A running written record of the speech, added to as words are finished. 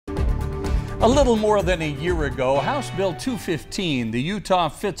A little more than a year ago, House Bill 215, the Utah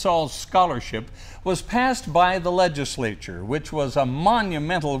Fits All Scholarship, was passed by the legislature, which was a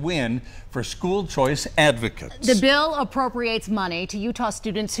monumental win for school choice advocates. The bill appropriates money to Utah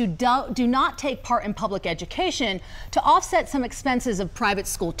students who do not take part in public education to offset some expenses of private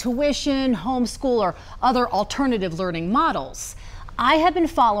school tuition, homeschool, or other alternative learning models. I have been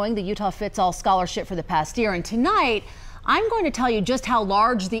following the Utah Fits All Scholarship for the past year, and tonight I'm going to tell you just how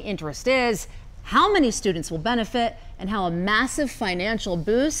large the interest is, how many students will benefit, and how a massive financial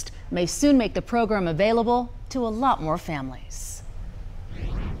boost may soon make the program available to a lot more families.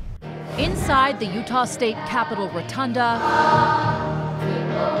 Inside the Utah State Capitol Rotunda,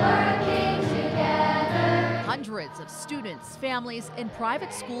 hundreds of students, families, and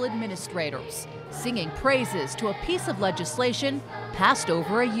private school administrators singing praises to a piece of legislation passed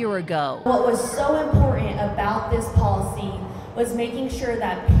over a year ago. What was so important about this policy was making sure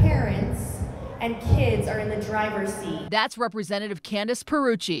that parents and kids are in the driver's seat. That's Representative Candace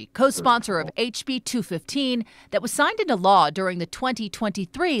Perucci, co-sponsor of HB 215 that was signed into law during the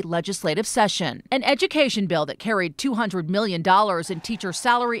 2023 legislative session. An education bill that carried $200 million in teacher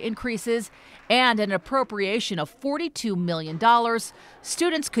salary increases and an appropriation of $42 million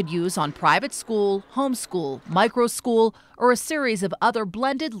students could use on private school, homeschool, micro school, or a series of other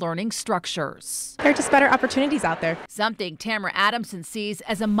blended learning structures. There are just better opportunities out there. Something Tamara Adamson sees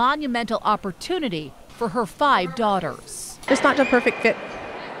as a monumental opportunity for her 5 daughters. There's not a perfect fit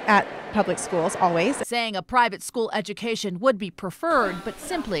at public schools always. Saying a private school education would be preferred, but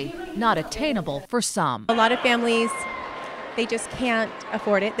simply not attainable for some. A lot of families, they just can't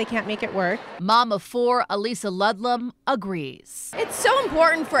afford it. They can't make it work. Mom of 4, Elisa Ludlam, agrees. It's so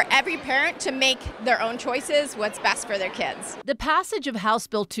important for every parent to make their own choices, what's best for their kids. The passage of House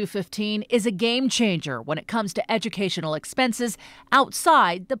Bill 215 is a game changer when it comes to educational expenses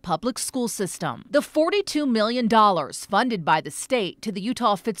outside the public school system. The $42 million funded by the state to the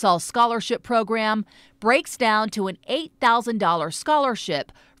Utah Fits All Scholarship Program breaks down to an $8,000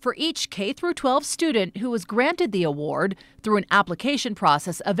 scholarship for each K-12 student who was granted the award through an application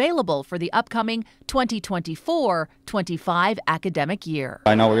process available for the upcoming 2024-25 academic year.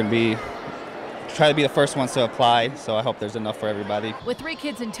 I know we're going to try to be the first ones to apply, so I hope there's enough for everybody. With 3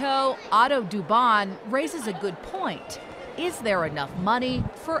 kids in tow, Otto Dubon raises a good point. Is there enough money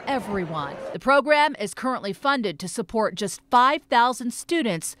for everyone? The program is currently funded to support just 5,000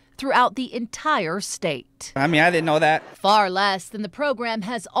 students throughout the entire state. I mean, I didn't know that. Far less than the program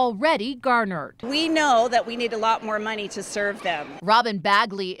has already garnered. We know that we need a lot more money to serve them. Robin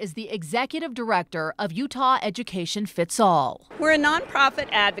Bagley is the executive director of Utah Education Fits All. We're a nonprofit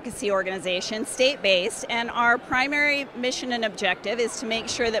advocacy organization, state-based, and our primary mission and objective is to make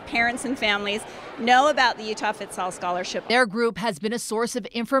sure that parents and families know about the Utah Fits All Scholarship. Their group has been a source of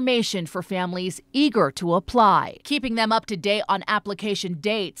information for families eager to apply, keeping them up to date on application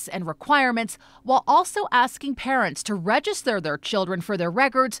dates and requirements, while also asking parents to register their children for their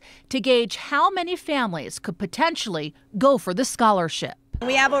records to gauge how many families could potentially go for the scholarship.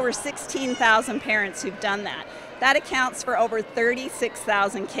 We have over 16,000 parents who've done that. That accounts for over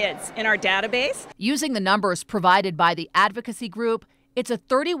 36,000 kids in our database. Using the numbers provided by the advocacy group, it's a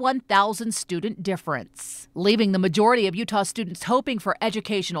 31,000 student difference, leaving the majority of Utah students hoping for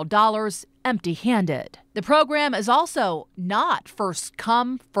educational dollars empty-handed. The program is also not first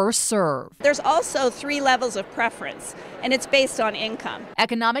come, first serve. There's also 3 levels of preference, and it's based on income.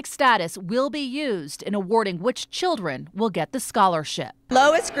 Economic status will be used in awarding which children will get the scholarship.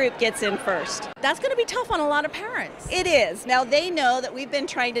 Lowest group gets in first. That's going to be tough on a lot of parents. It is. Now they know that we've been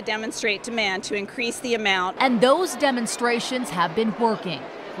trying to demonstrate demand to increase the amount. And those demonstrations have been working,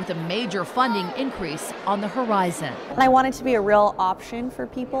 with a major funding increase on the horizon. And I want it to be a real option for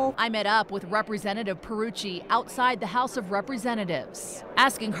people. I met up with Representative Perucci outside the House of Representatives,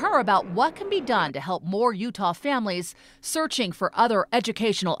 asking her about what can be done to help more Utah families searching for other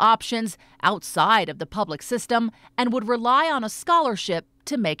educational options outside of the public system and would rely on a scholarship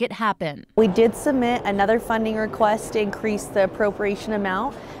to make it happen. We did submit another funding request to increase the appropriation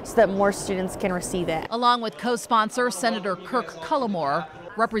amount so that more students can receive it. Along with co-sponsor Senator Kirk Cullimore,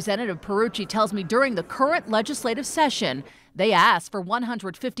 Representative Perucci tells me during the current legislative session, they asked for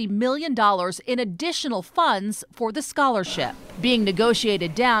 $150 million in additional funds for the scholarship, being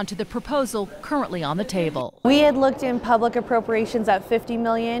negotiated down to the proposal currently on the table. We had looked in public appropriations at $50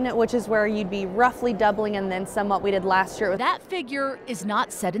 million, which is where you'd be roughly doubling and then some what we did last year. That figure is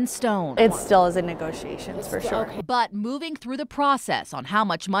not set in stone. It still is in negotiations for sure. Okay. But moving through the process on how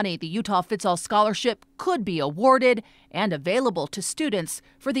much money the Utah Fits All Scholarship could be awarded and available to students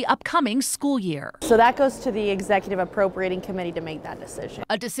for the upcoming school year. So that goes to the executive appropriating planning committee to make that decision.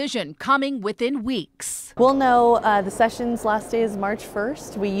 A decision coming within weeks. We'll know the session's last day is March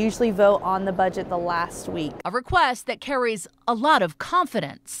 1st. We usually vote on the budget the last week. A request that carries a lot of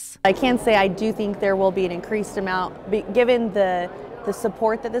confidence. I can say I do think there will be an increased amount, given the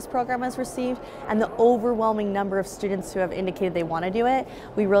support that this program has received and the overwhelming number of students who have indicated they want to do it.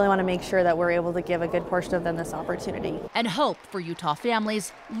 We really want to make sure that we're able to give a good portion of them this opportunity. And hope for Utah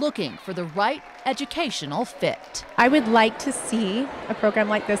families looking for the right educational fit. I would like to see a program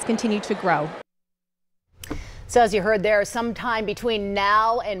like this continue to grow. So as you heard there, sometime between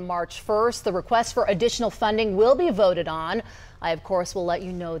now and March 1st, the request for additional funding will be voted on. I, of course, will let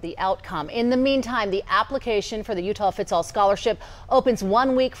you know the outcome. In the meantime, the application for the Utah Fits All Scholarship opens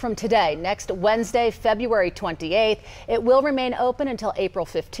 1 week from today, next Wednesday, February 28th. It will remain open until April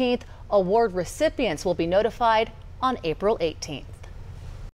 15th. Award recipients will be notified on April 18th.